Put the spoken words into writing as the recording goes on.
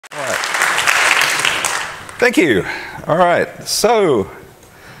Thank you. All right. So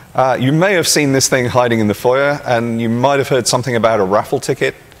you may have seen this thing hiding in the foyer, and you might have heard something about a raffle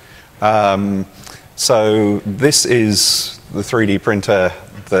ticket. So this is the 3D printer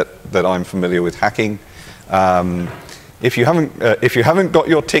that I'm familiar with hacking. If you haven't got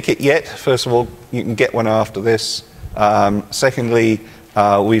your ticket yet, first of all, you can get one after this. Secondly,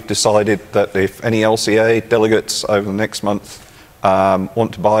 we've decided that if any LCA delegates over the next month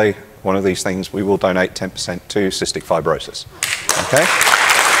want to buy one of these things, we will donate 10% to cystic fibrosis. Okay?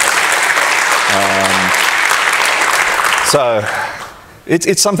 So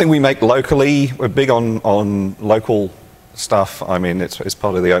it's something we make locally. We're big on local stuff. I mean, it's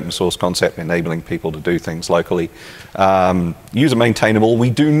part of the open source concept, enabling people to do things locally. User maintainable. We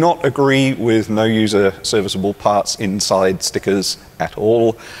do not agree with no user serviceable parts inside stickers at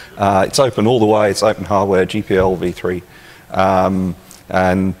all. It's open all the way. It's open hardware, GPL v3.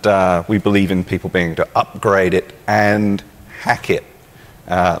 And we believe in people being able to upgrade it and hack it.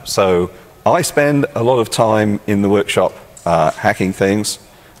 So I spend a lot of time in the workshop hacking things.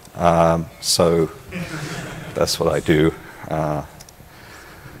 So that's what I do.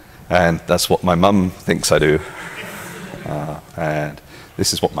 And that's what my mum thinks I do. And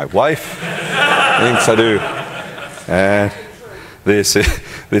this is what my wife thinks I do. And this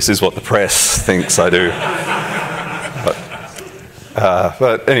is what the press thinks I do.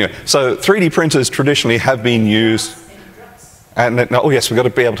 But anyway, so 3D printers traditionally have been used, and oh yes, we've got to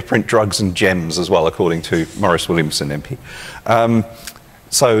be able to print drugs and gems as well, according to Maurice Williamson, MP.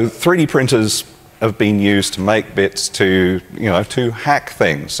 So 3D printers have been used to make bits to hack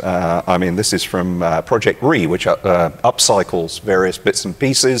things. I mean, this is from Project RE, which upcycles various bits and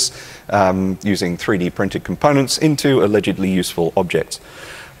pieces using 3D printed components into allegedly useful objects.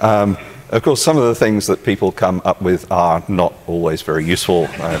 Of course, some of the things that people come up with are not always very useful.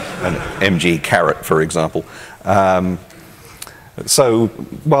 An MG carrot, for example. So,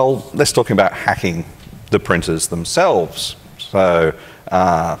 well, let's talk about hacking the printers themselves. So,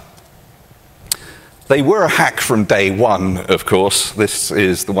 they were a hack from day one, of course. This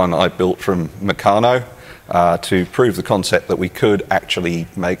is the one I built from Meccano to prove the concept that we could actually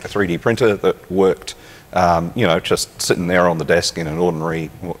make a 3D printer that worked, just sitting there on the desk in an ordinary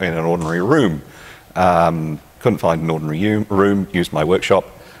room. Couldn't find an ordinary room, used my workshop.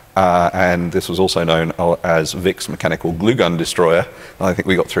 And this was also known as Vik's mechanical glue gun destroyer. I think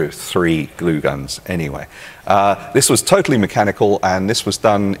we got through 3 glue guns anyway. This was totally mechanical, and this was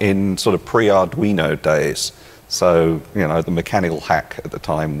done in sort of pre-Arduino days. So, the mechanical hack at the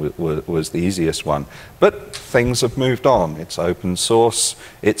time was the easiest one. But things have moved on. It's open source.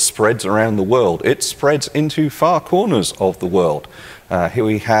 It spreads around the world. It spreads into far corners of the world. Here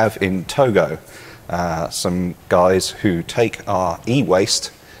we have in Togo some guys who take our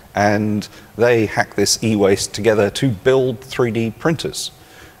e-waste and they hack this e-waste together to build 3D printers,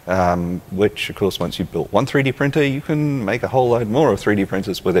 which, of course, once you've built one 3D printer, you can make a whole load more of 3D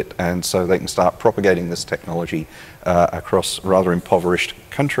printers with it, and so they can start propagating this technology across rather impoverished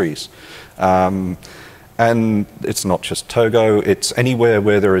countries. And it's not just Togo, it's anywhere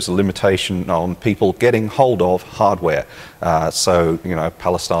where there is a limitation on people getting hold of hardware. So,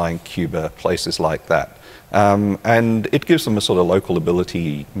 Palestine, Cuba, places like that. And it gives them a sort of local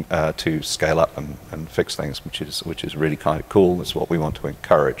ability to scale up and fix things, which is really kind of cool. That's what we want to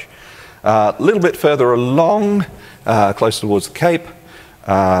encourage. A little bit further along, close towards the Cape,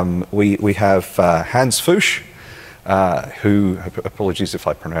 we have Hans Fuchs, who, apologies if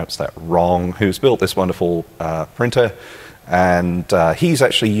I pronounce that wrong, who's built this wonderful printer, and he's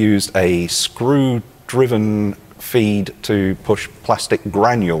actually used a screw-driven feed to push plastic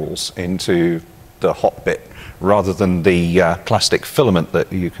granules into the hot bit, rather than the plastic filament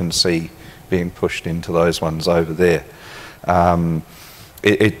that you can see being pushed into those ones over there.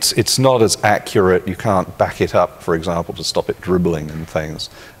 It's not as accurate. You can't back it up, for example, to stop it dribbling and things.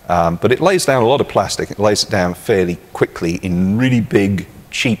 But it lays down a lot of plastic. It lays it down fairly quickly in really big,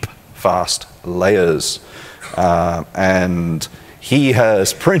 cheap, fast layers. And he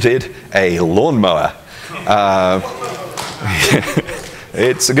has printed a lawnmower.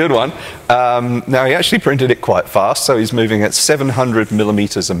 It's a good one. Now, he actually printed it quite fast, so he's moving at 700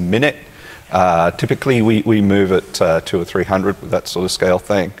 millimeters a minute. Typically, we move at 200 or 300 with that sort of scale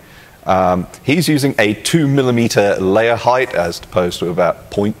thing. He's using a 2 millimeter layer height as opposed to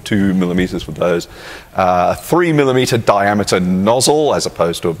about 0.2 millimeters with those. 3 millimeter diameter nozzle as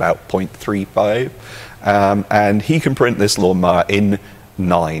opposed to about 0.35. And he can print this lawnmower in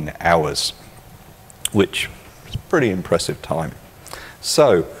 9 hours, which is a pretty impressive time.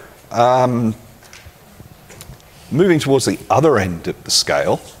 So, moving towards the other end of the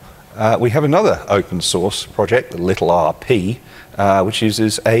scale, we have another open source project, the little RP, which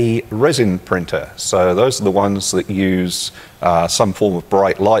uses a resin printer. So those are the ones that use some form of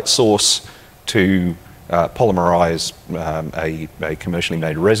bright light source to polymerize a commercially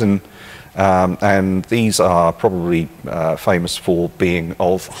made resin. And these are probably famous for being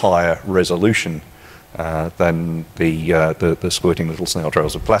of higher resolution than the squirting little snail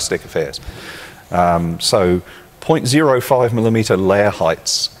trails of plastic affairs. So 0.05 millimeter layer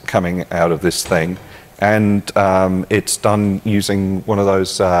heights coming out of this thing, and it's done using one of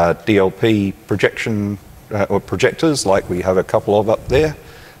those DLP projection or projectors, like we have a couple of up there,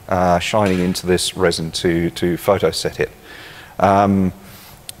 shining into this resin to photoset it.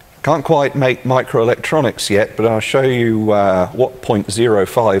 Can't quite make microelectronics yet, but I'll show you what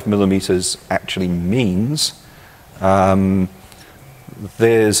 0.05 millimeters actually means.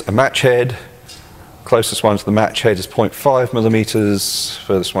 There's a match head. Closest one to the match head is 0.5 millimeters,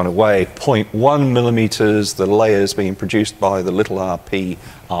 furthest one away 0.1 millimeters. The layers being produced by the little RP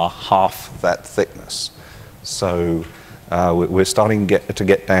are half that thickness. So we're starting to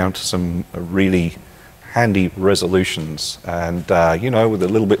get down to some really handy resolutions, and you know, with a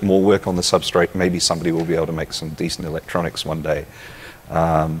little bit more work on the substrate, maybe somebody will be able to make some decent electronics one day.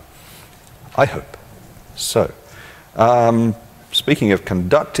 I hope. So, speaking of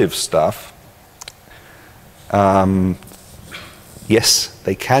conductive stuff, yes,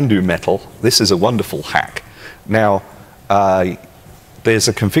 they can do metal. This is a wonderful hack. Now, there's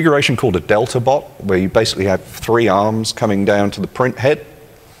a configuration called a delta bot, where you basically have 3 arms coming down to the print head,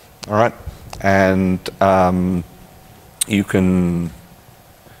 all right? And you can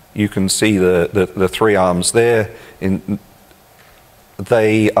see the 3 arms there.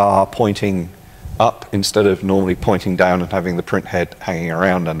 They are pointing up instead of normally pointing down and having the print head hanging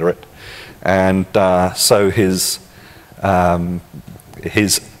around under it. And so his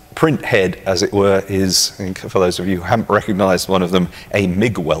print head, as it were, is, for those of you who haven't recognized one of them, a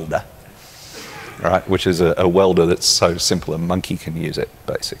MIG welder, right? Which is a welder that's so simple a monkey can use it,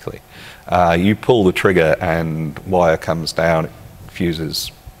 basically. You pull the trigger and wire comes down, it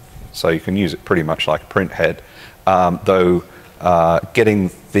fuses, so you can use it pretty much like a print head, though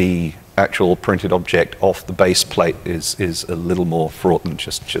getting the actual printed object off the base plate is a little more fraught than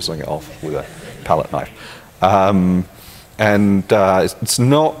just chiseling it off with a palette knife. It's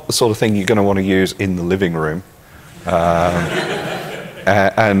not the sort of thing you're going to want to use in the living room.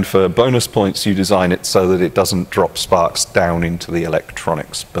 And for bonus points, you design it so that it doesn't drop sparks down into the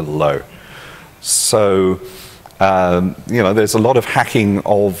electronics below. So, you know, there's a lot of hacking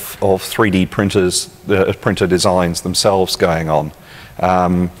of 3D printers, printer designs themselves going on.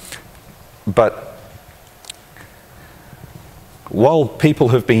 But while people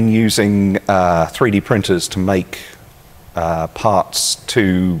have been using 3D printers to make parts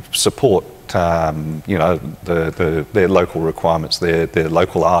to support you know, their local requirements, their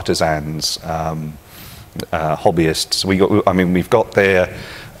local artisans, hobbyists. We've got there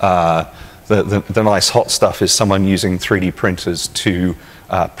the nice hot stuff is someone using 3D printers to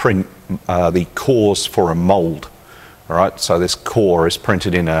print the cores for a mold. All right, so this core is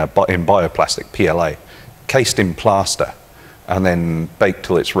printed in bioplastic, PLA, cased in plaster, and then baked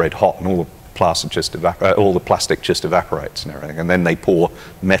till it's red hot, and all the plastic just evaporates and everything, and then they pour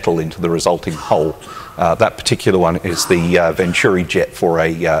metal into the resulting hole. That particular one is the Venturi jet for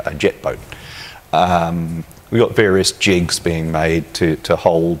a jet boat. We've got various jigs being made to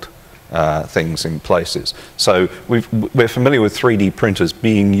hold things in places. So we're familiar with 3D printers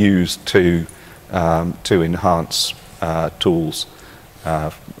being used to enhance tools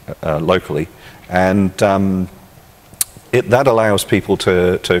locally, and that allows people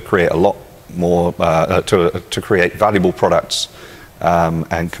to create a lot more, to create valuable products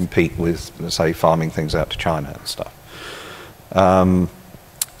and compete with, say, farming things out to China and stuff.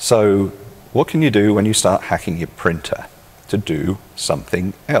 So what can you do when you start hacking your printer to do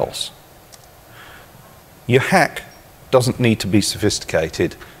something else? Your hack doesn't need to be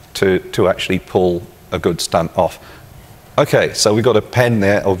sophisticated to actually pull a good stunt off. Okay, so we've got a pen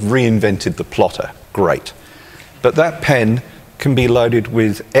there. I've reinvented the plotter. Great. But that pen can be loaded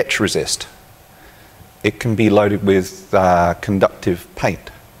with etch resist. It can be loaded with conductive paint.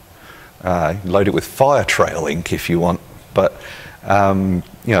 Load it with fire trail ink if you want. But you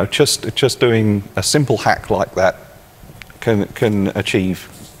know, just doing a simple hack like that can achieve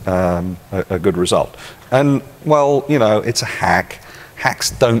a good result. And well, you know, it's a hack.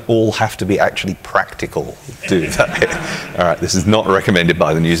 Hacks don't all have to be actually practical, do they? All right, this is not recommended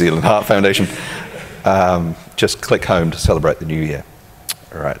by the New Zealand Heart Foundation. Just click home to celebrate the new year.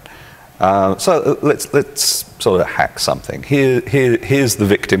 All right. So let's sort of hack something. Here's the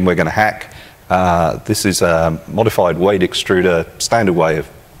victim we're going to hack. This is a modified weight extruder, standard way of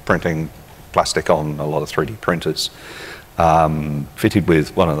printing plastic on a lot of 3D printers, fitted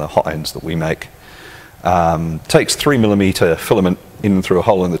with one of the hot ends that we make. Takes 3mm filament in through a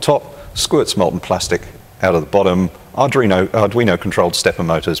hole in the top, squirts molten plastic out of the bottom. Arduino controlled stepper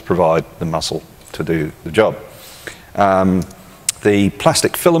motors provide the muscle to do the job. The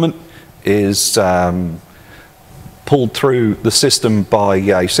plastic filament is pulled through the system by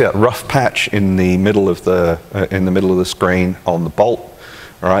you see that rough patch in the middle of the screen on the bolt.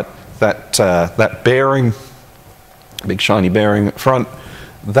 All right, that bearing, big shiny bearing at front,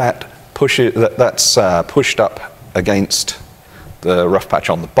 that's pushed up against the rough patch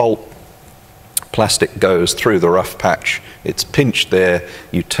on the bolt. Plastic goes through the rough patch, it's pinched there,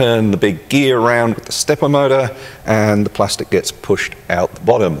 you turn the big gear around with the stepper motor and the plastic gets pushed out the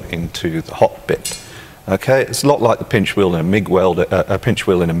bottom into the hot bit. Okay, it's a lot like the pinch wheel in a MIG welder,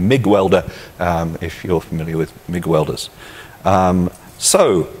 if you're familiar with MIG welders.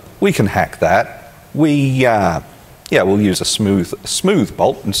 So we can hack that. We'll use a smooth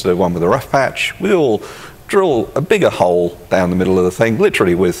bolt instead of one with a rough patch. We'll drill a bigger hole down the middle of the thing,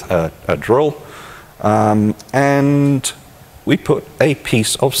 literally with a drill. And we put a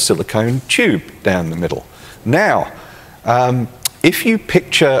piece of silicone tube down the middle. Now, if you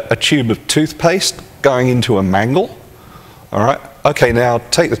picture a tube of toothpaste going into a mangle, all right, okay, now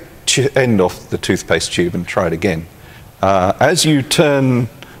take the end off the toothpaste tube and try it again. As you turn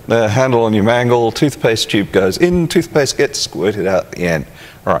the handle on your mangle, toothpaste tube goes in, toothpaste gets squirted out at the end.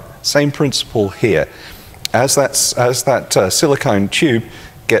 All right, same principle here. As that silicone tube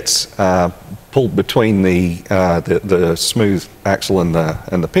gets pulled between the smooth axle and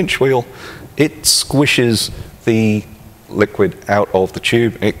the pinch wheel, it squishes the liquid out of the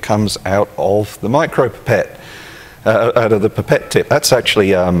tube. It comes out of the micro pipette, out of the pipette tip. That's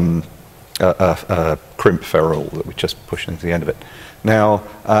actually a crimp ferrule that we just pushed into the end of it. Now,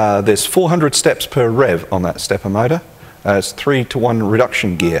 there's 400 steps per rev on that stepper motor. It's 3-to-1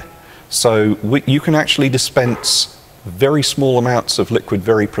 reduction gear. So you can actually dispense very small amounts of liquid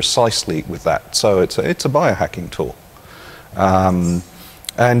very precisely with that. So it's a biohacking tool.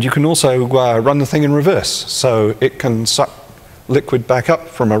 And you can also run the thing in reverse. So it can suck liquid back up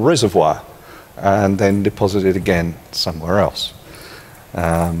from a reservoir and then deposit it again somewhere else.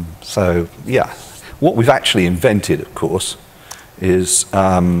 So yeah, what we've actually invented, of course, is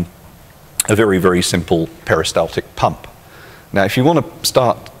a very, very simple peristaltic pump. Now, if you want to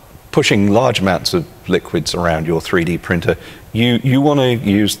start pushing large amounts of liquids around your 3D printer, you want to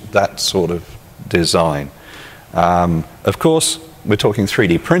use that sort of design. Of course, we're talking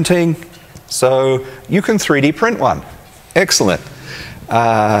 3D printing, so you can 3D print one. Excellent.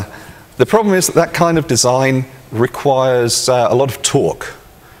 The problem is that kind of design requires a lot of torque,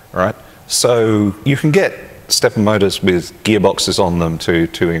 right? So you can get stepper motors with gearboxes on them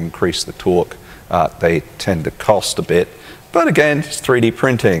to increase the torque. They tend to cost a bit. But again, it's 3D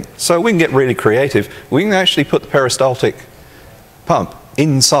printing. So we can get really creative. We can actually put the peristaltic pump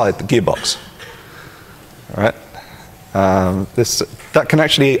inside the gearbox. All right? That can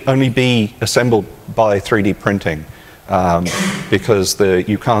actually only be assembled by 3D printing because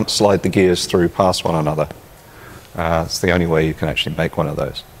you can't slide the gears through past one another. It's the only way you can actually make one of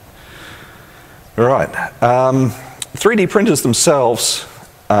those. All right. 3D printers themselves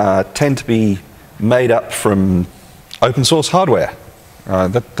tend to be made up from open source hardware.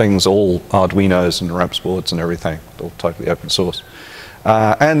 That thing's all Arduinos and ramps boards and everything, all totally open source.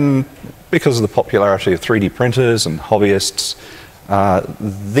 And because of the popularity of 3D printers and hobbyists,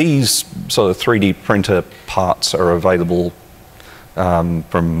 these sort of 3D printer parts are available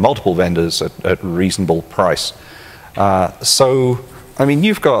from multiple vendors at reasonable price. So, I mean,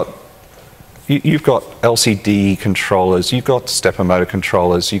 you've got LCD controllers, you've got stepper motor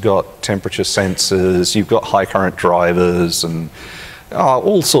controllers, you've got temperature sensors, you've got high current drivers, and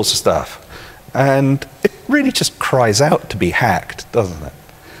all sorts of stuff. And it really just cries out to be hacked, doesn't it?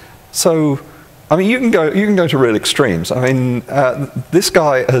 So, I mean, you can go to real extremes. I mean, this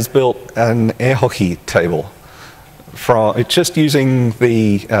guy has built an air hockey table from just using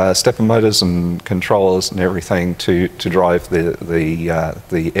the stepper motors and controllers and everything to drive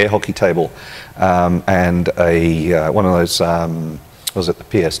the air hockey table, and one of those was it the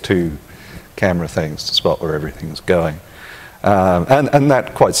PS2 camera things to spot where everything's going, and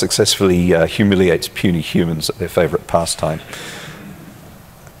that quite successfully humiliates puny humans at their favourite pastime.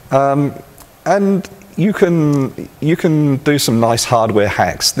 And you can do some nice hardware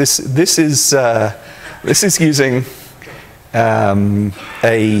hacks. This is using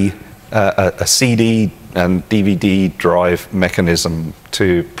a a CD and DVD drive mechanism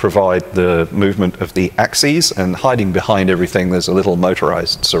to provide the movement of the axes, and hiding behind everything there's a little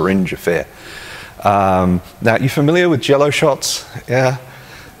motorized syringe affair. Now, you familiar with Jello shots? Yeah?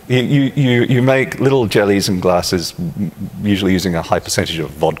 You make little jellies in glasses, usually using a high percentage of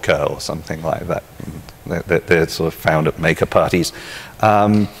vodka or something like that. They're sort of found at maker parties.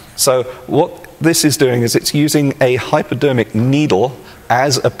 So what this is doing is it's using a hypodermic needle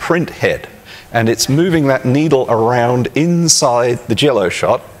as a print head, and it's moving that needle around inside the Jello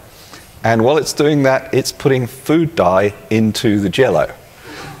shot, and while it's doing that, it's putting food dye into the Jello.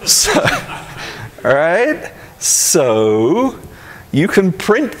 So, all right? So you can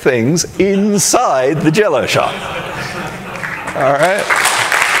print things inside the Jello shot. All right?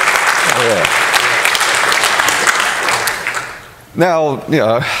 Yeah. Now, you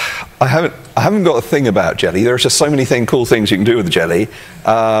know, I haven't got a thing about jelly. There are just so many cool things you can do with the jelly.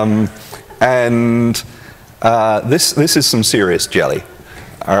 This is some serious jelly.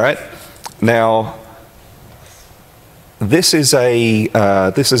 All right? Now, this is an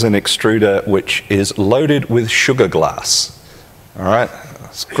extruder which is loaded with sugar glass. All right?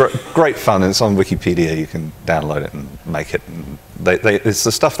 It's great fun. It's on Wikipedia. You can download it and make it. And it's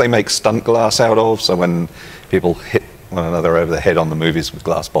the stuff they make stunt glass out of, so when people hit one another over the head on the movies with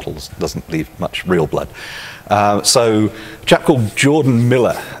glass bottles, doesn't leave much real blood. So a chap called Jordan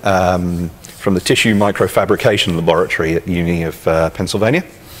Miller from the Tissue Microfabrication Laboratory at Uni of Pennsylvania.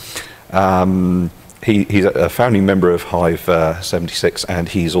 He's a founding member of Hive 76, and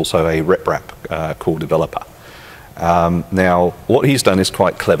he's also a RepRap core developer. Now, what he's done is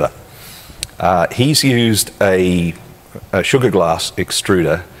quite clever. He's used a sugar glass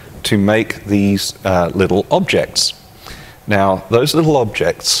extruder to make these little objects. Now, those little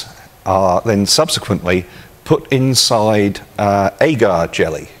objects are then subsequently put inside agar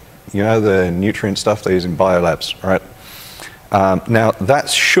jelly. You know, the nutrient stuff they use in biolabs, right? Now,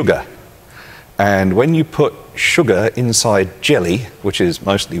 that's sugar. And when you put sugar inside jelly, which is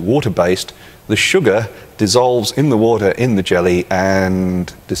mostly water-based, the sugar dissolves in the water in the jelly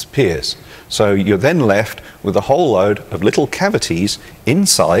and disappears. So you're then left with a whole load of little cavities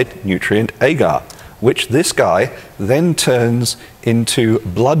inside nutrient agar, which this guy then turns into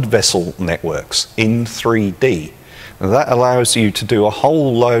blood vessel networks in 3D. And that allows you to do a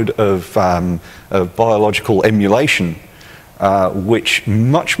whole load of biological emulation, which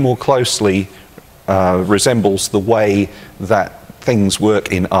much more closely resembles the way that things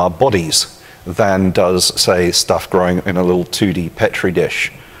work in our bodies than does, say, stuff growing in a little 2D Petri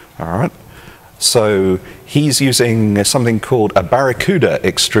dish. All right? So he's using something called a Barracuda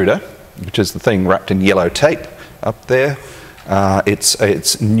extruder, which is the thing wrapped in yellow tape up there. It's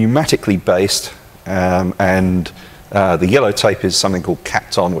pneumatically based, and the yellow tape is something called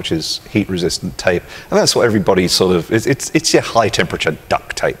Kapton, which is heat-resistant tape, and that's what everybody sort of, it's your high-temperature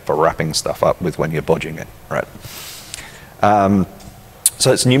duct tape for wrapping stuff up with when you're bodging it, right?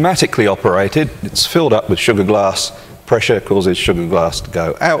 So it's pneumatically operated, it's filled up with sugar glass. Pressure causes sugar glass to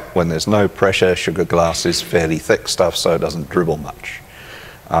go out. When there's no pressure, sugar glass is fairly thick stuff, so it doesn't dribble much.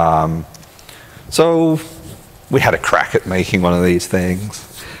 So we had a crack at making one of these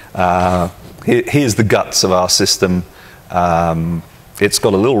things. Here's the guts of our system. It's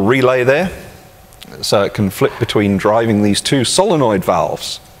got a little relay there, so it can flip between driving these two solenoid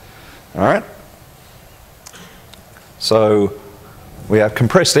valves. All right? So we have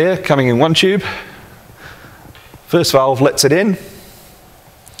compressed air coming in one tube. First valve lets it in,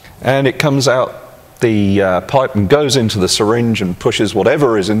 and it comes out the pipe and goes into the syringe and pushes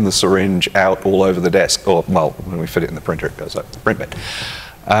whatever is in the syringe out all over the desk, or, well, when we fit it in the printer, it goes over the print bed.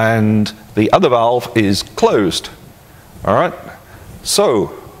 And the other valve is closed. All right?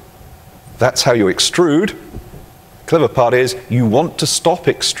 So that's how you extrude. Clever part is you want to stop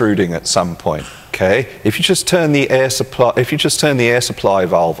extruding at some point. Okay? If you just turn the air supply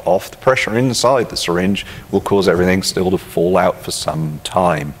valve off, the pressure inside the syringe will cause everything still to fall out for some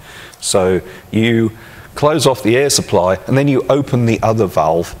time. So you close off the air supply, and then you open the other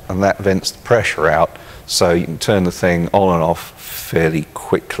valve, and that vents the pressure out, so you can turn the thing on and off fairly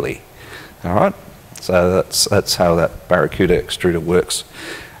quickly. All right? So that's how that Barracuda extruder works.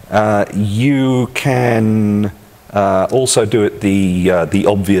 You can also do it the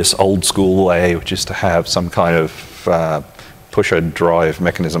obvious old school way, which is to have some kind of pusher drive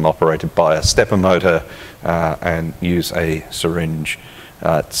mechanism operated by a stepper motor and use a syringe.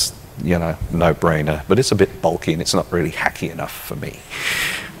 It's, you know, no-brainer, but it's a bit bulky and it's not really hacky enough for me.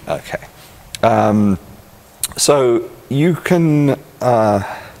 Okay. So you can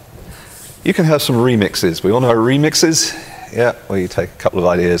have some remixes. We all know remixes. Yeah, where you take a couple of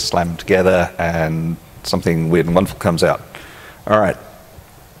ideas, slam them together, and something weird and wonderful comes out. All right.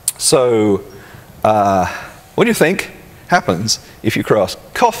 So, what do you think happens if you cross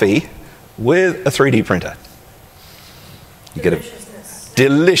coffee with a 3D printer? You get a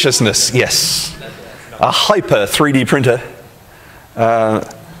deliciousness, yes. A hyper 3D printer.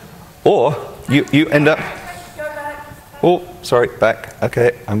 Or you end up... Oh, sorry, back.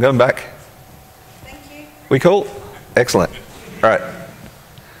 Okay, I'm going back. Thank you. We cool? Excellent. All right.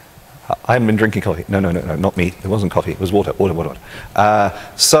 I haven't been drinking coffee. No, not me. It wasn't coffee. It was water.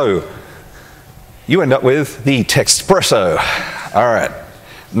 So you end up with the Textpresso. All right.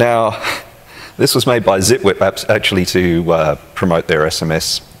 Now, this was made by ZipWhip apps actually to promote their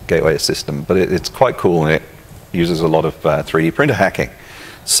SMS gateway system, but it's quite cool and it uses a lot of 3D printer hacking.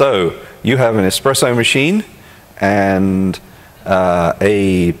 So you have an espresso machine and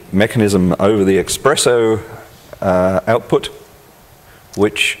a mechanism over the espresso output,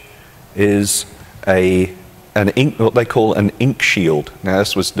 which is what they call an ink shield. Now,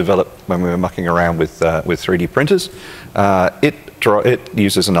 this was developed when we were mucking around with 3D printers. It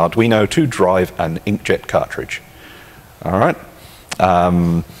uses an Arduino to drive an inkjet cartridge. All right.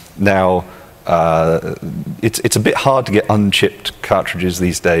 Now, it's a bit hard to get unchipped cartridges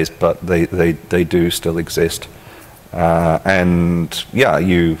these days, but they do still exist. And yeah,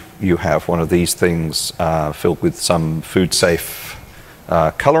 you have one of these things filled with some food-safe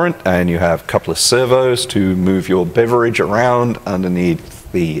colorant, and you have a couple of servos to move your beverage around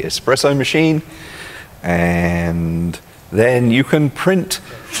underneath the espresso machine, and then you can print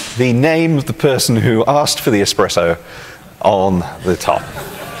the name of the person who asked for the espresso on the top.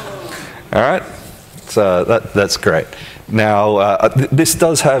 All right, so that's great. Now, this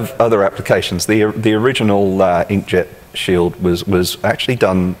does have other applications. The original inkjet shield was actually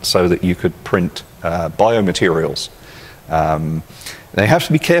done so that you could print biomaterials. Now, you have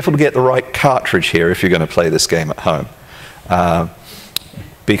to be careful to get the right cartridge here if you're going to play this game at home,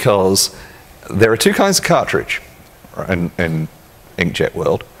 because there are two kinds of cartridge in inkjet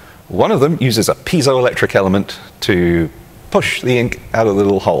world. One of them uses a piezoelectric element to push the ink out of the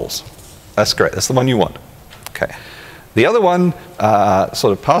little holes. That's great. That's the one you want. Okay. The other one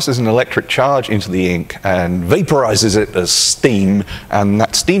sort of passes an electric charge into the ink and vaporizes it as steam, and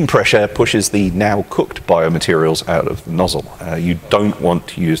that steam pressure pushes the now cooked biomaterials out of the nozzle. You don't want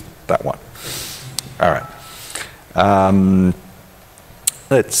to use that one. All right.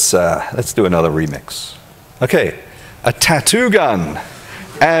 Let's do another remix. Okay, a tattoo gun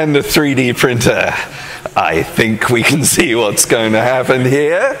and a 3D printer. I think we can see what's going to happen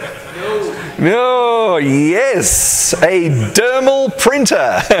here. No, yes, a dermal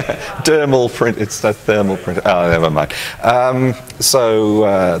printer. Dermal print. It's a thermal printer. Oh, never mind.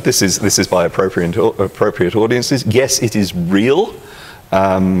 So this is by appropriate audiences. Yes, it is real.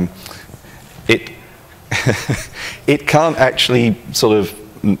 It it can't actually sort of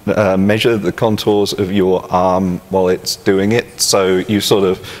measure the contours of your arm while it's doing it. So you sort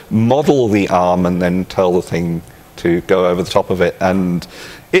of model the arm and then tell the thing to go over the top of it, and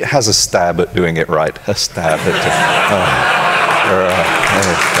it has a stab at doing it right. A stab at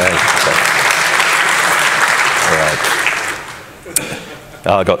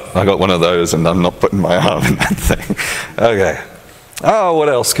I got one of those, and I'm not putting my arm in that thing. Okay. Oh, what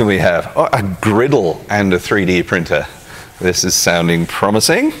else can we have? Oh, a griddle and a 3D printer. This is sounding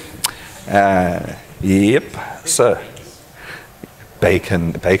promising. Yep. So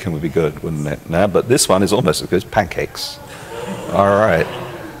bacon would be good, wouldn't it? No, but this one is almost as good as pancakes. All right.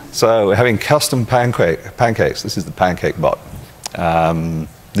 So we're having custom pancakes. This is the pancake bot.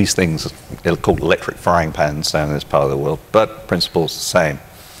 These things are called electric frying pans down in this part of the world, but principle's the same.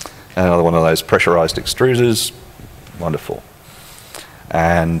 Another one of those pressurized extruders. Wonderful.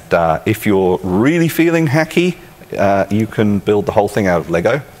 And if you're really feeling hacky, you can build the whole thing out of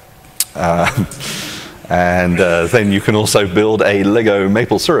Lego. And then you can also build a Lego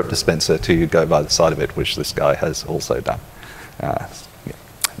maple syrup dispenser to go by the side of it, which this guy has also done. Yeah.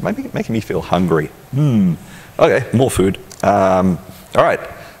 Making me feel hungry. Okay, more food. All right,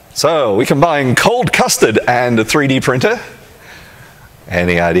 so we combine cold custard and a 3D printer.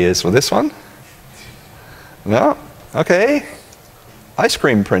 Any ideas for this one? No? Okay. Ice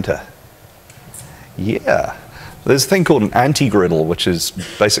cream printer. Yeah. There's a thing called an anti-griddle, which is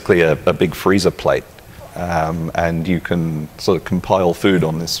basically a big freezer plate. And you can sort of compile food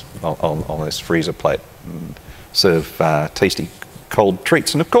on this freezer plate and serve tasty cold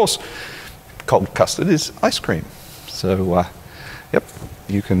treats. And of course, cold custard is ice cream. So, yep,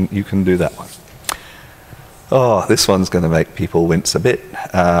 you can do that one. Oh, this one's going to make people wince a bit.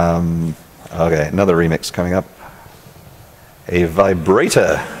 Okay, another remix coming up. A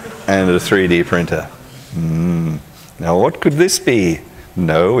vibrator and a 3D printer. Now what could this be?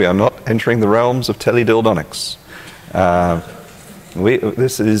 No, we are not entering the realms of teledildonics.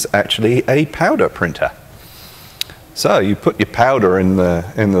 This is actually a powder printer. So you put your powder in the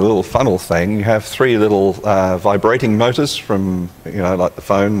little funnel thing. You have 3 little vibrating motors from, like the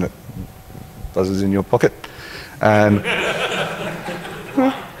phone that buzzes in your pocket, and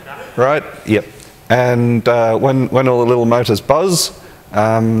right, yep. And when all the little motors buzz,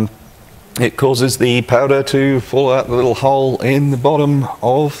 it causes the powder to fall out the little hole in the bottom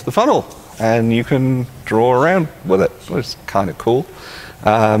of the funnel, and you can draw around with it. It's kind of cool.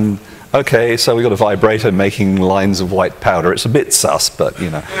 Okay, so we've got a vibrator making lines of white powder. It's a bit sus, but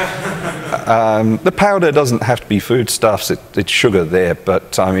the powder doesn't have to be foodstuffs. It's sugar there,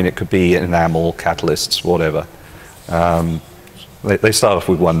 but I mean it could be enamel, catalysts, whatever. They started off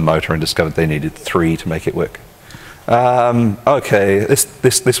with 1 motor and discovered they needed 3 to make it work. Okay,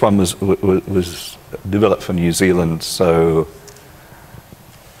 this one was developed for New Zealand, so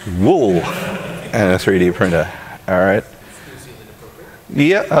wool and a 3D printer. All right.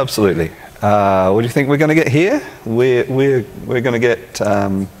 Yeah, absolutely. What do you think we're going to get here? We're going to get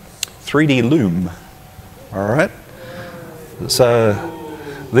 3D loom. All right. So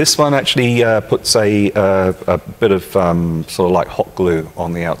this one actually puts a bit of sort of like hot glue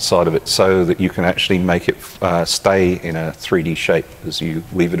on the outside of it, so that you can actually make it stay in a 3D shape as you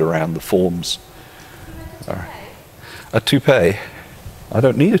weave it around the forms. All right. A toupee? I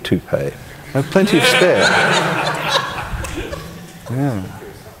don't need a toupee. I have plenty of spare.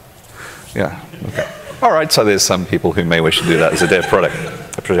 Yeah. Okay. All right. So there's some people who may wish to do that as a dev project.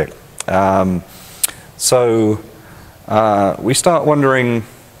 We start wondering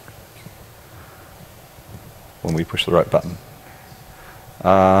when we push the right button.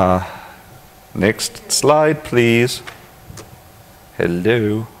 Next slide, please.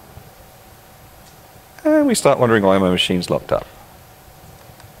 Hello. And we start wondering why my machine's locked up.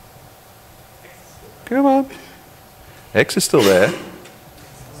 Come on. X is still there.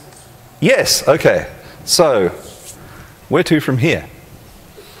 Yes, okay. So, where to from here?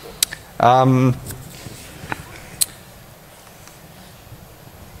 All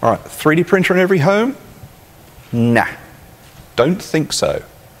right, 3D printer in every home? Nah, don't think so.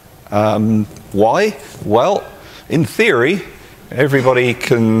 Why? Well, in theory, everybody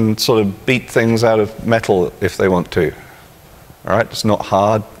can sort of beat things out of metal if they want to. All right, it's not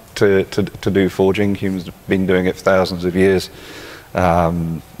hard to do forging. Humans have been doing it for thousands of years.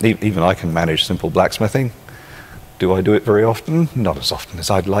 Even I can manage simple blacksmithing. Do I do it very often? Not as often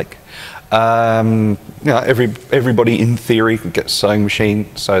as I'd like. Everybody in theory can get a sewing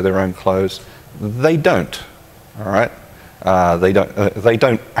machine, sew their own clothes. They don't. All right. They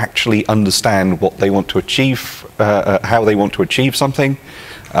don't actually understand what they want to achieve, how they want to achieve something.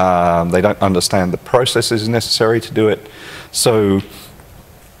 They don't understand the processes necessary to do it. So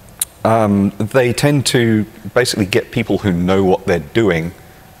they tend to basically get people who know what they're doing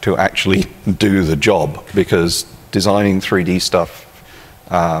to actually do the job, because designing 3D stuff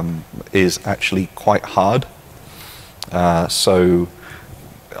is actually quite hard. So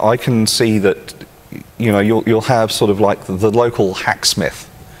I can see that you'll have sort of like the local hacksmith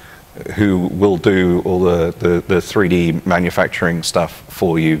who will do all the 3D manufacturing stuff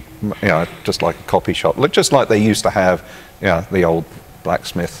for you, just like a copy shop, just like they used to have the old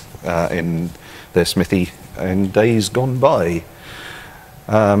blacksmith in their smithy in days gone by.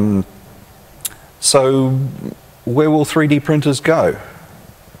 So where will 3D printers go?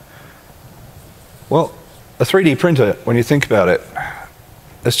 Well, a 3D printer, when you think about it,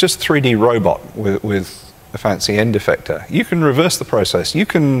 it's just a 3D robot with a fancy end effector. You can reverse the process. You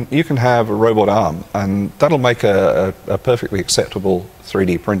can have a robot arm, and that'll make a perfectly acceptable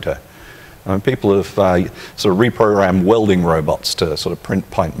 3D printer. People have sort of reprogrammed welding robots to sort of print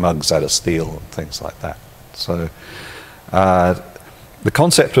pint mugs out of steel and things like that. So the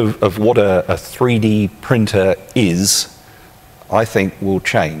concept of what a 3D printer is, I think, will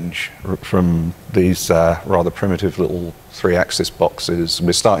change from these rather primitive little 3-axis boxes.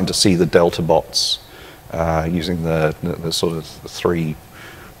 We're starting to see the delta bots using the sort of 3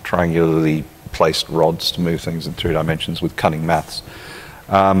 triangularly placed rods to move things in 2 dimensions with cunning maths.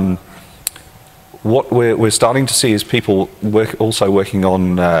 What we're starting to see is people also working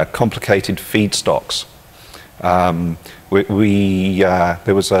on complicated feedstocks. There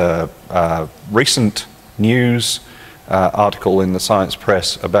was a recent news article in the Science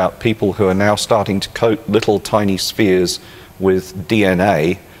Press about people who are now starting to coat little tiny spheres with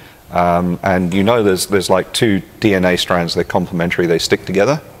DNA. And there's like 2 DNA strands, they're complementary, they stick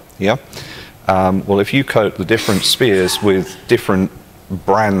together. Yeah. Well, if you coat the different spheres with different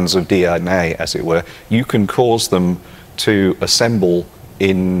brands of DNA, as it were, you can cause them to assemble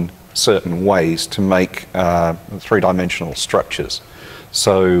in certain ways to make three-dimensional structures.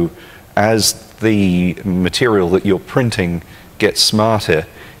 So as the material that you're printing gets smarter,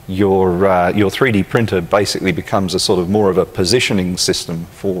 your 3D printer basically becomes a sort of more of a positioning system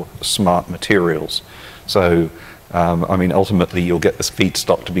for smart materials. So, I mean, ultimately you'll get this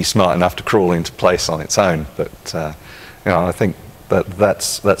feedstock to be smart enough to crawl into place on its own. But you know, I think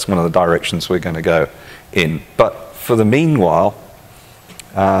that's one of the directions we're going to go in. But for the meanwhile,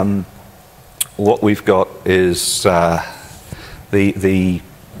 what we've got is the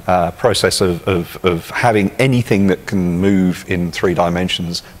process of having anything that can move in 3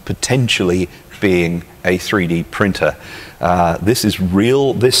 dimensions potentially being a 3D printer. This is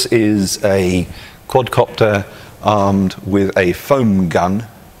real. This is a quadcopter armed with a foam gun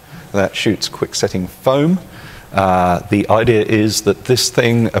that shoots quick-setting foam. The idea is that this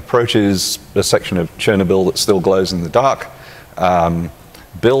thing approaches a section of Chernobyl that still glows in the dark,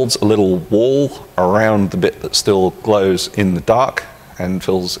 builds a little wall around the bit that still glows in the dark and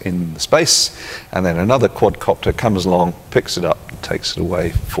fills in the space, and then another quadcopter comes along, picks it up, and takes it away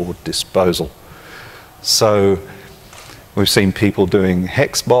for disposal. So we've seen people doing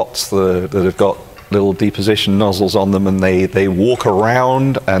hex bots that have got little deposition nozzles on them, and they walk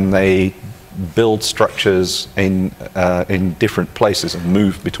around and they build structures in different places and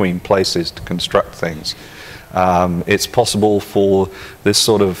move between places to construct things. It's possible for this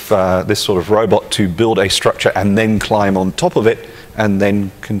sort of robot to build a structure and then climb on top of it and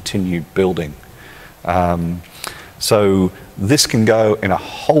then continue building. So this can go in a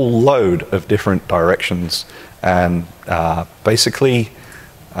whole load of different directions, and basically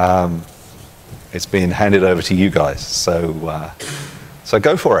it's being handed over to you guys. So so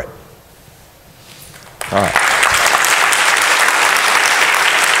go for it. All right.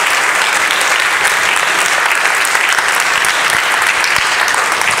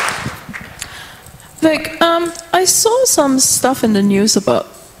 Vik, I saw some stuff in the news about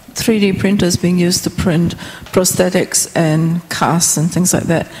 3D printers being used to print prosthetics and casts and things like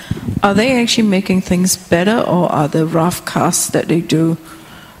that. Are they actually making things better, or are the rough casts that they do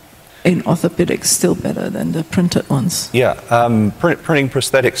in orthopedics still better than the printed ones? Yeah, printing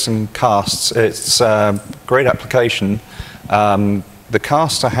prosthetics and casts, it's a great application. The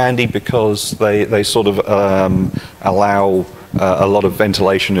casts are handy because they sort of allow a lot of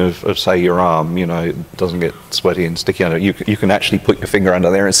ventilation of, say, your arm. You know, it doesn't get sweaty and sticky under it. You can actually put your finger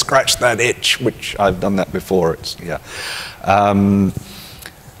under there and scratch that itch, which I've done that before. It's, yeah.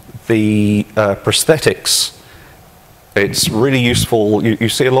 The prosthetics, it's really useful. You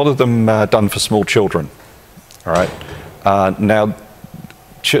see a lot of them done for small children. All right. Now,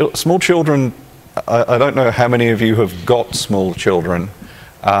 small children, I don't know how many of you have got small children.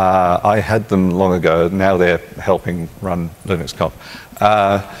 I had them long ago. Now they're helping run Linux.conf.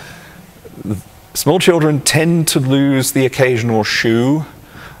 Small children tend to lose the occasional shoe,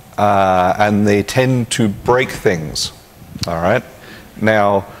 and they tend to break things. All right.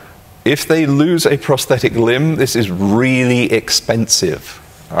 Now, if they lose a prosthetic limb, this is really expensive.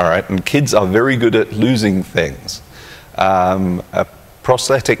 All right, and kids are very good at losing things. A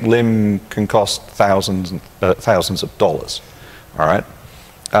prosthetic limb can cost thousands of dollars. All right.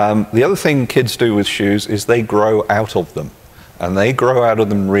 The other thing kids do with shoes is they grow out of them, and they grow out of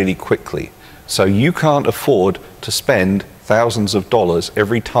them really quickly. So you can't afford to spend thousands of dollars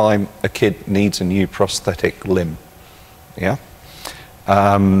every time a kid needs a new prosthetic limb. Yeah.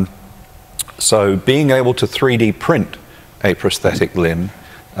 So being able to 3D print a prosthetic limb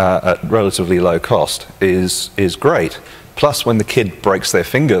at relatively low cost is great. Plus, when the kid breaks their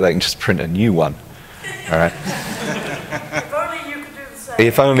finger, they can just print a new one. All right.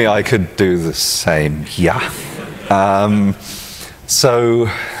 If only I could do the same, yeah. So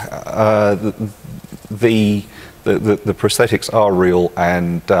the prosthetics are real,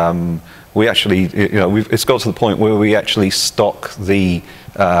 and we actually, you know, it's got to the point where we actually stock the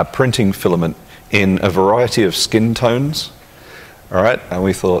printing filament in a variety of skin tones. All right, and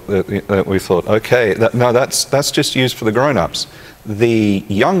we thought okay, no, that's just used for the grown-ups. The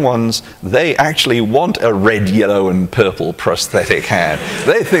young ones, they actually want a red, yellow, and purple prosthetic hand.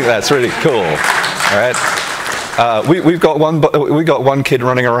 They think that's really cool. All right. We've got one kid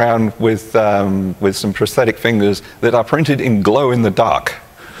running around with some prosthetic fingers that are printed in glow in the dark.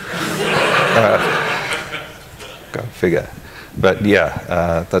 Go figure. But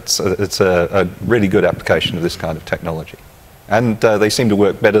yeah, it's a really good application of this kind of technology, and they seem to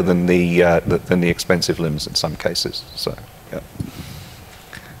work better than the expensive limbs in some cases. So. Yeah.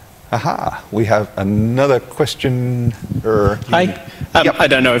 Aha, we have another question. Hi. Yep. I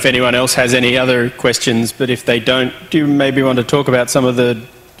don't know if anyone else has any other questions, but if they don't, do you maybe want to talk about some of the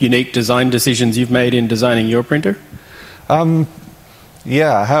unique design decisions you've made in designing your printer?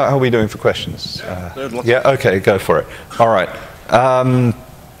 Yeah, how are we doing for questions? Yeah, okay, go for it. All right.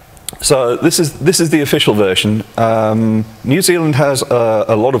 So this is the official version. New Zealand has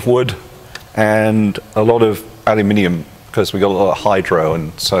a lot of wood and a lot of aluminium because we got a lot of hydro,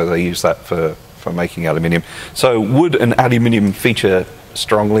 and so they use that for making aluminium. So wood and aluminium feature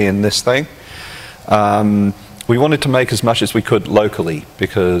strongly in this thing. We wanted to make as much as we could locally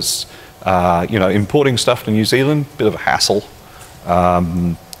because you know, importing stuff to New Zealand, a bit of a hassle.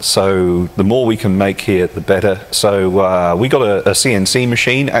 So the more we can make here, the better. So we got a CNC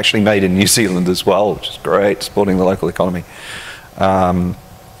machine actually made in New Zealand as well, which is great, supporting the local economy. And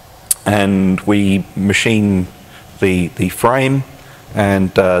we machine the frame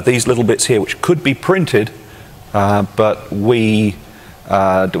and these little bits here, which could be printed, but we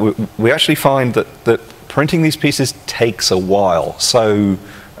actually find that printing these pieces takes a while. So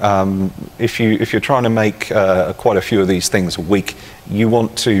if you're trying to make quite a few of these things a week, you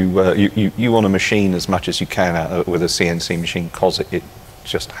want to you want to machine as much as you can with a CNC machine because it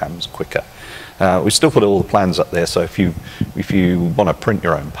just happens quicker. We still put all the plans up there, so if you want to print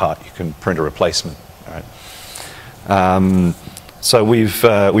your own part, you can print a replacement. Right? So we've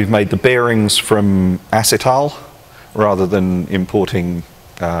made the bearings from acetal rather than importing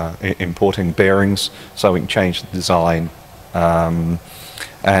bearings, so we can change the design.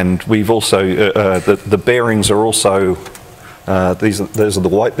 And we've also the bearings are also those are the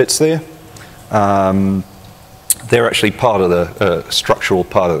white bits there. They're actually part of the structural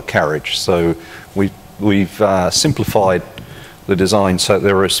part of the carriage. So we've simplified the design so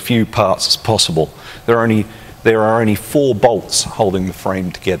there are as few parts as possible. There are only 4 bolts holding the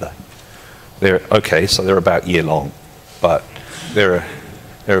frame together. Okay, so they're about year long, but there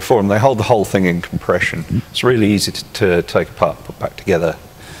are 4 of them. They hold the whole thing in compression. It's really easy to take apart, put back together,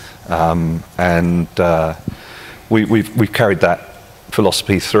 and we've carried that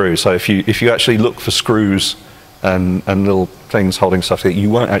philosophy through. So if you actually look for screws and little things holding stuff together,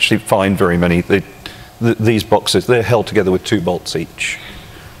 you won't actually find very many. These boxes, they're held together with 2 bolts each.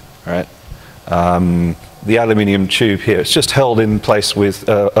 Right? The aluminium tube here, it's just held in place with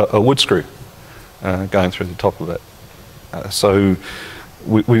a wood screw going through the top of it. So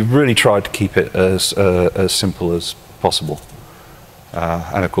we've really tried to keep it as simple as possible.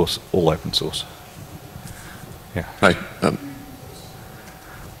 And of course, all open source. Yeah. Hi.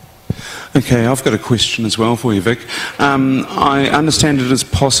 Okay, I've got a question as well for you, Vik. I understand it is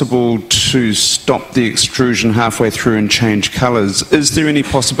possible to stop the extrusion halfway through and change colours. Is there any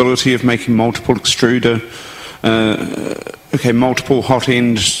possibility of making multiple extruder, multiple hot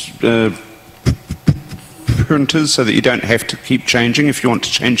end printers so that you don't have to keep changing if you want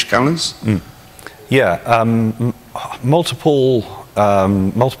to change colours? Yeah, multiple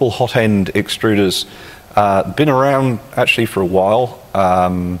hot end extruders been around actually for a while.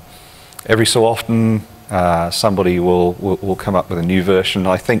 Every so often somebody will come up with a new version.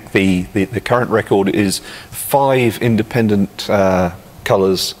 I think the current record is 5 independent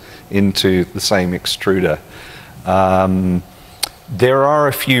colours into the same extruder. There are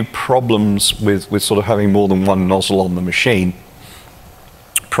a few problems with sort of having more than one nozzle on the machine.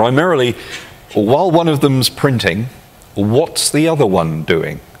 Primarily, while one of them's printing, what's the other one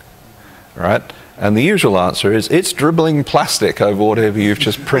doing? Right? And the usual answer is it's dribbling plastic over whatever you've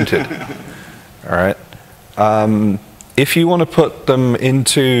just printed. All right. If you want to put them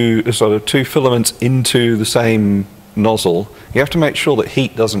into sort of 2 filaments into the same nozzle, you have to make sure that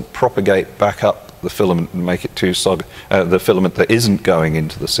heat doesn't propagate back up the filament and make it too soggy, the filament that isn't going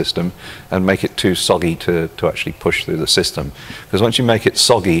into the system, and make it too soggy to actually push through the system. Because once you make it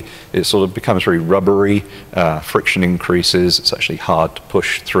soggy, it sort of becomes very rubbery, friction increases, it's actually hard to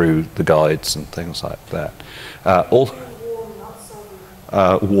push through the guides and things like that.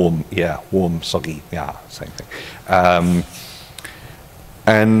 Warm, yeah, warm, soggy, yeah, same thing.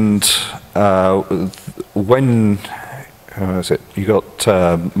 When you got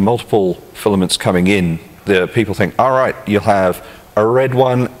multiple filaments coming in, people think, all right, you'll have a red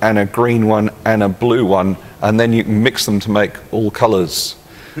one and a green one and a blue one, and then you can mix them to make all colors,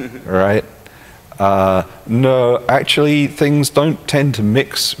 right? No, actually, things don't tend to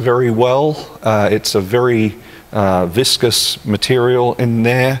mix very well. It's a very viscous material in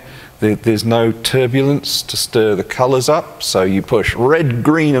there. There's no turbulence to stir the colors up, so you push red,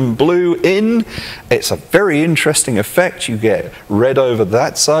 green, and blue in. It's a very interesting effect. You get red over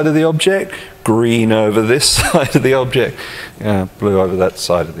that side of the object, green over this side of the object, blue over that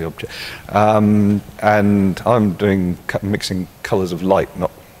side of the object. And I'm doing mixing colors of light, not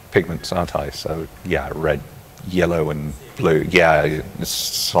pigments, aren't I? So yeah, red, yellow, and blue. Yeah,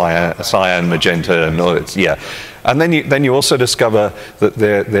 cyan, magenta, and all that. Yeah, and then you also discover that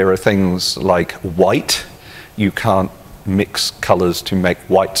there are things like white. You can't mix colors to make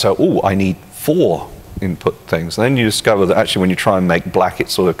white. So I need 4 input things. And then you discover that actually when you try and make black, it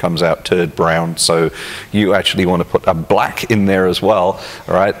sort of comes out turd brown. So you actually want to put a black in there as well,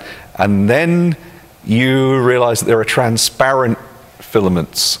 all right? And then you realize that there are transparent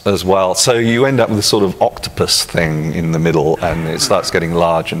filaments as well. So you end up with this sort of octopus thing in the middle, and it starts getting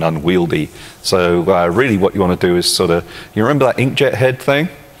large and unwieldy. So really what you want to do is sort of, you remember that inkjet head thing?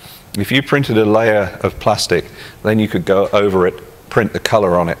 If you printed a layer of plastic, then you could go over it, print the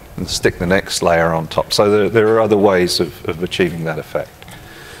color on it, and stick the next layer on top. So there are other ways of achieving that effect.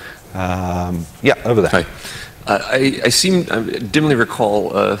 Yeah, over there. Hi. I dimly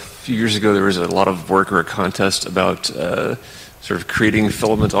recall a few years ago there was a lot of work or a contest about sort of creating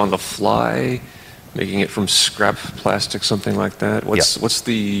filament on the fly, making it from scrap plastic, something like that. What's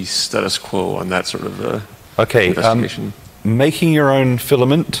the status quo on that sort of investigation? Making your own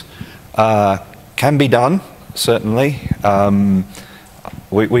filament can be done, certainly.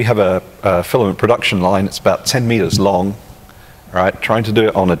 We have a filament production line. It's about 10 meters long. Right, trying to do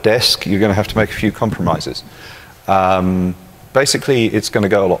it on a desk, you're going to have to make a few compromises. Basically, it's going to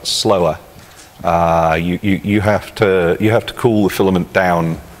go a lot slower. You have to cool the filament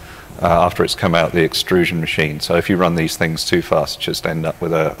down after it's come out the extrusion machine. So if you run these things too fast, you just end up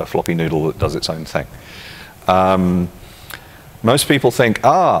with a floppy noodle that does its own thing. Most people think,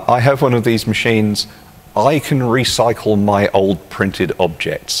 I have one of these machines, I can recycle my old printed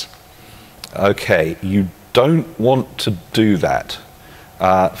objects. Okay, you don't want to do that.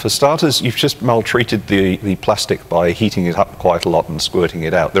 For starters, you've just maltreated the plastic by heating it up quite a lot and squirting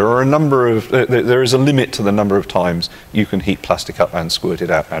it out. There is a limit to the number of times you can heat plastic up and squirt it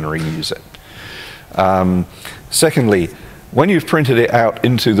out and reuse it. Secondly, when you've printed it out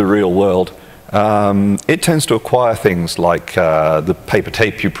into the real world, it tends to acquire things like the paper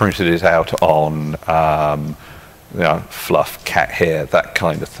tape you printed it out on, fluff, cat hair, that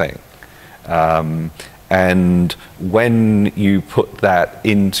kind of thing. And when you put that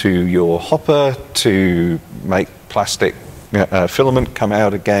into your hopper to make plastic filament come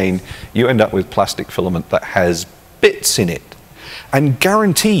out again, you end up with plastic filament that has bits in it. And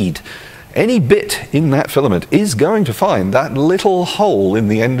guaranteed, any bit in that filament is going to find that little hole in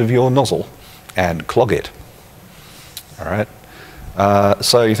the end of your nozzle and clog it. All right.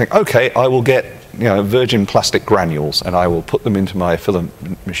 So you think, okay, I will get virgin plastic granules and I will put them into my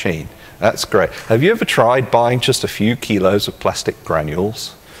filament machine. That's great. Have you ever tried buying just a few kilos of plastic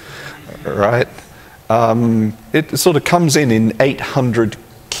granules? Right? It sort of comes in 800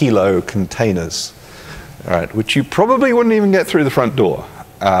 kilo containers, right, which you probably wouldn't even get through the front door.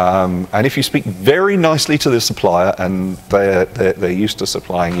 And if you speak very nicely to the supplier, and they're used to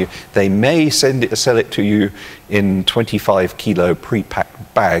supplying you, they may sell it to you in 25 kilo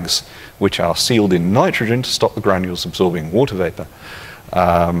pre-packed bags, which are sealed in nitrogen to stop the granules absorbing water vapor.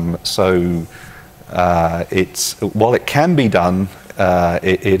 While it can be done,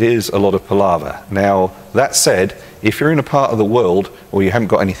 it is a lot of palaver. Now, that said, if you're in a part of the world where you haven't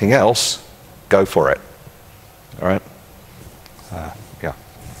got anything else, go for it. All right? Yeah.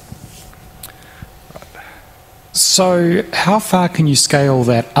 So, how far can you scale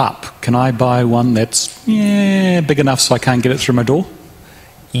that up? Can I buy one that's big enough so I can't get it through my door?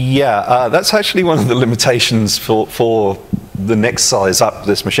 Yeah, that's actually one of the limitations for the next size up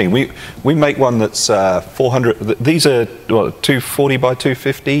this machine. We make one that's 400. These are 240 by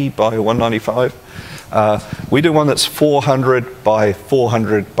 250 by 195. We do one that's 400 by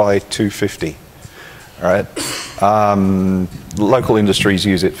 400 by 250. All right. Local industries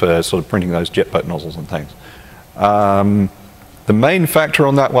use it for sort of printing those jet boat nozzles and things. The main factor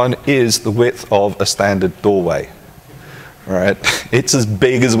on that one is the width of a standard doorway. Right, it's as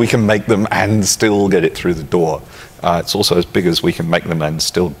big as we can make them and still get it through the door. It's also as big as we can make them and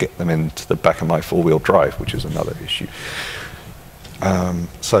still get them into the back of my four-wheel drive, which is another issue.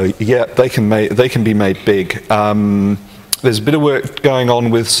 So yeah, they can be made big. There's a bit of work going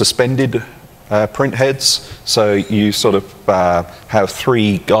on with suspended print heads. So you sort of have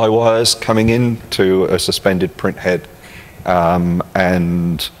 3 guy wires coming into a suspended print head,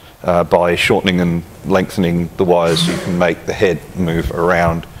 and by shortening and lengthening the wires, you can make the head move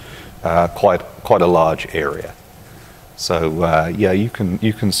around quite a large area. So yeah, you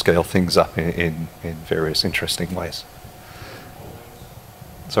can scale things up in various interesting ways.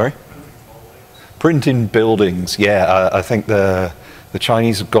 Sorry? Print in buildings. Yeah, I think the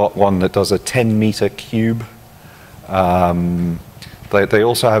Chinese have got one that does a 10-meter cube. They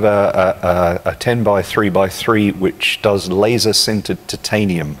also have a 10 by 3 by 3 which does laser sintered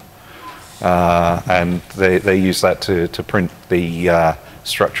titanium, and they use that to print the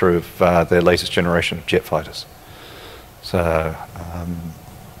structure of their latest generation of jet fighters. So,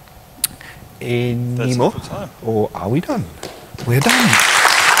 any more? Or are we done? We're done.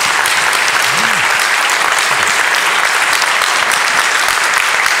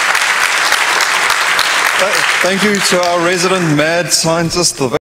 Thank you to our resident mad scientist, Vik.